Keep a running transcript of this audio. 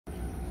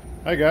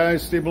Hi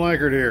guys, Steve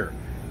Blankard here.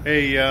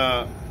 Hey,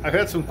 I've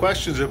had some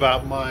questions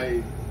about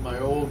my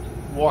old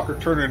Walker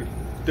Turner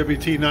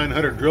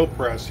WT900 drill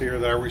press here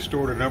that I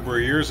restored a number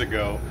of years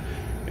ago,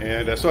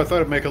 and so I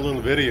thought I'd make a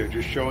little video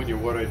just showing you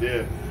what I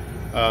did.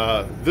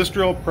 This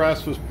drill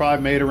press was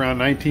probably made around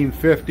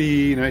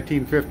 1950,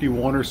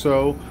 1951 or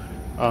so.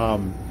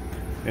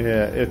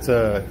 It's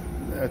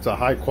a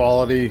high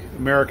quality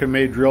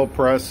American-made drill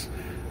press.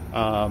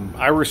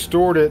 I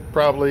restored it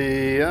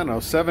probably, I don't know,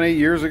 7-8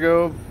 years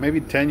ago, maybe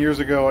 10 years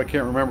ago. I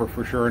can't remember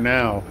for sure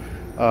now.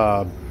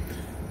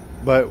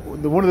 But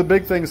one of the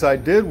big things I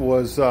did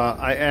was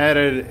I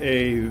added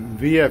a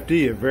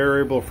VFD, a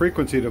variable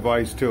frequency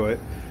device to it.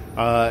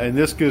 And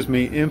this gives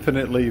me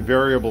infinitely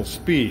variable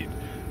speed.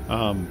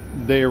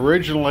 They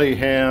originally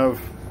have,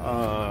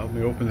 let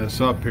me open this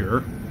up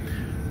here.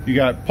 You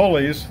got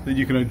pulleys that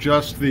you can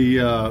adjust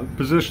the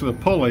position of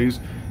the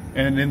pulleys.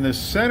 And in the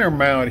center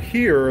mount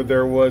here,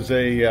 there was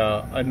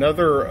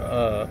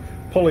another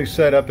pulley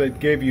setup that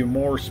gave you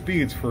more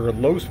speeds for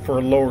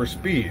lower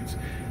speeds.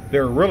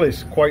 They're really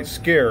quite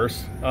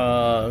scarce.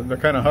 They're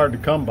kind of hard to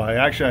come by.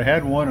 Actually, I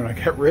had one and I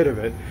got rid of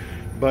it.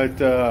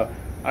 But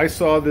I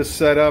saw this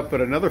set up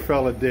that another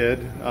fella did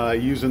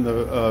using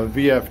the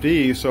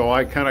VFD, so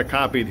I kind of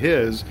copied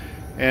his,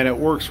 and it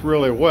works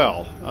really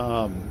well.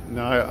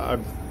 Now,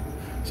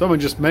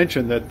 someone just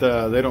mentioned that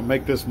they don't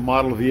make this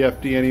model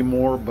VFD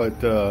anymore,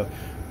 but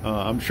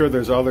I'm sure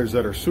there's others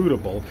that are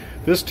suitable.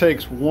 This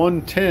takes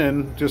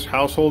 110, just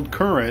household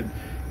current,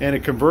 and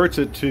it converts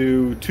it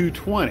to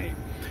 220.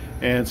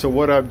 And so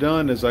what I've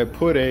done is I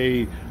put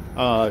a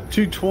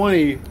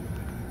 220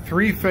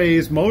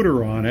 three-phase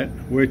motor on it,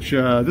 which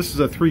this is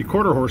a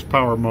 3/4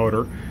 horsepower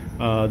motor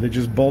that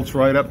just bolts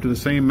right up to the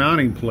same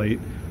mounting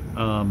plate.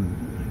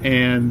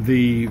 And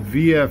the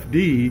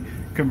VFD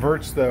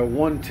converts the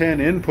 110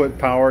 input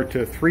power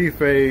to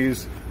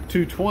three-phase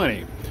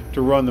 220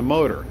 to run the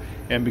motor.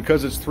 And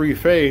because it's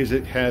three-phase,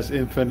 it has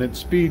infinite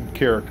speed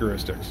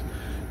characteristics.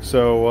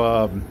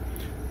 So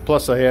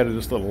plus I added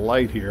this little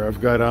light here I've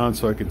got on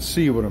so I can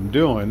see what I'm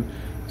doing.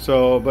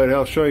 So, but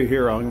I'll show you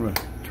here. I'm going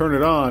to turn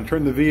it on,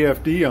 turn the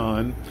VFD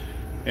on,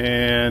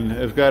 and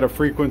I've got a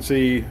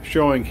frequency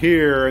showing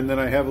here, and then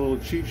I have a little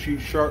cheat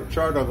sheet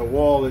chart on the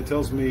wall that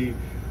tells me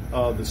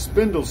the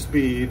spindle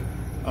speed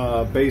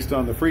based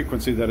on the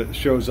frequency that it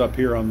shows up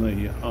here on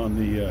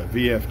the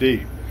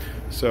VFD.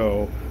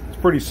 So it's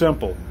pretty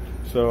simple.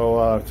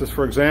 So just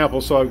for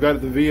example, so I've got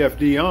the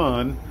VFD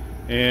on,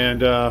 and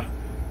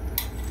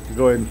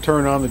go ahead and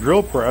turn on the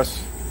drill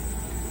press,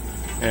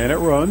 and it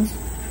runs,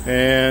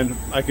 and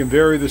I can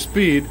vary the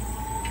speed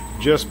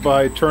just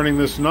by turning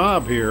this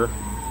knob here.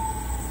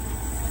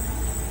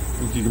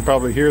 You can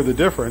probably hear the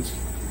difference.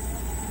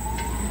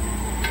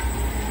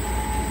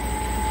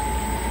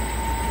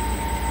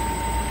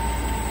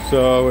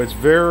 So it's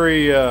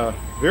very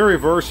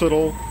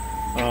versatile.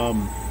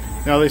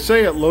 Now they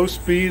say at low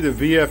speed, the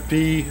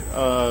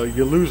VFD,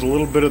 you lose a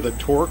little bit of the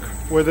torque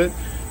with it,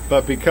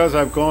 but because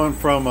I've gone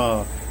from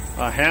a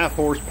half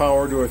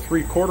horsepower to a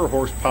 3/4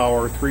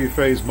 horsepower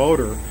three-phase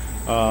motor,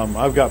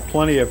 I've got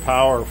plenty of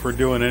power for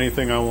doing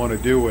anything I want to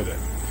do with it.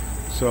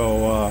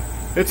 So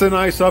it's a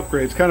nice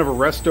upgrade. It's kind of a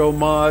resto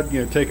mod,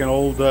 you know, take an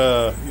old,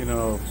 you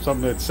know,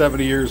 something that's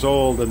 70 years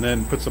old and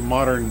then put some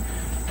modern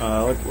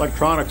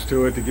electronics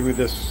to it to give me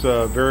this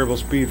variable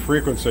speed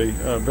frequency,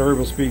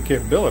 variable speed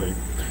capability.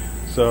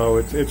 So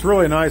it's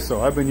really nice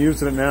though. I've been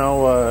using it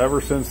now ever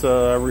since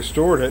I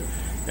restored it,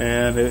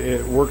 and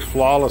it works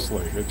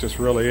flawlessly. It just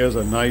really is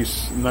a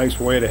nice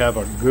way to have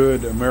a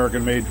good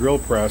American-made drill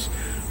press,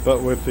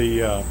 but with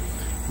the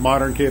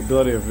modern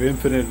capability of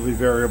infinitely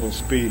variable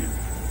speed.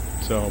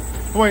 So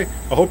anyway,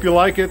 I hope you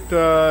like it. If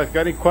you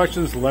got any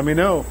questions, let me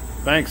know.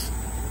 Thanks.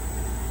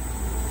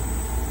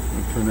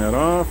 I'll turn that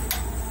off,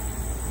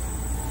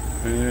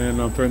 and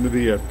I'll turn the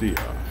VFD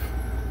off.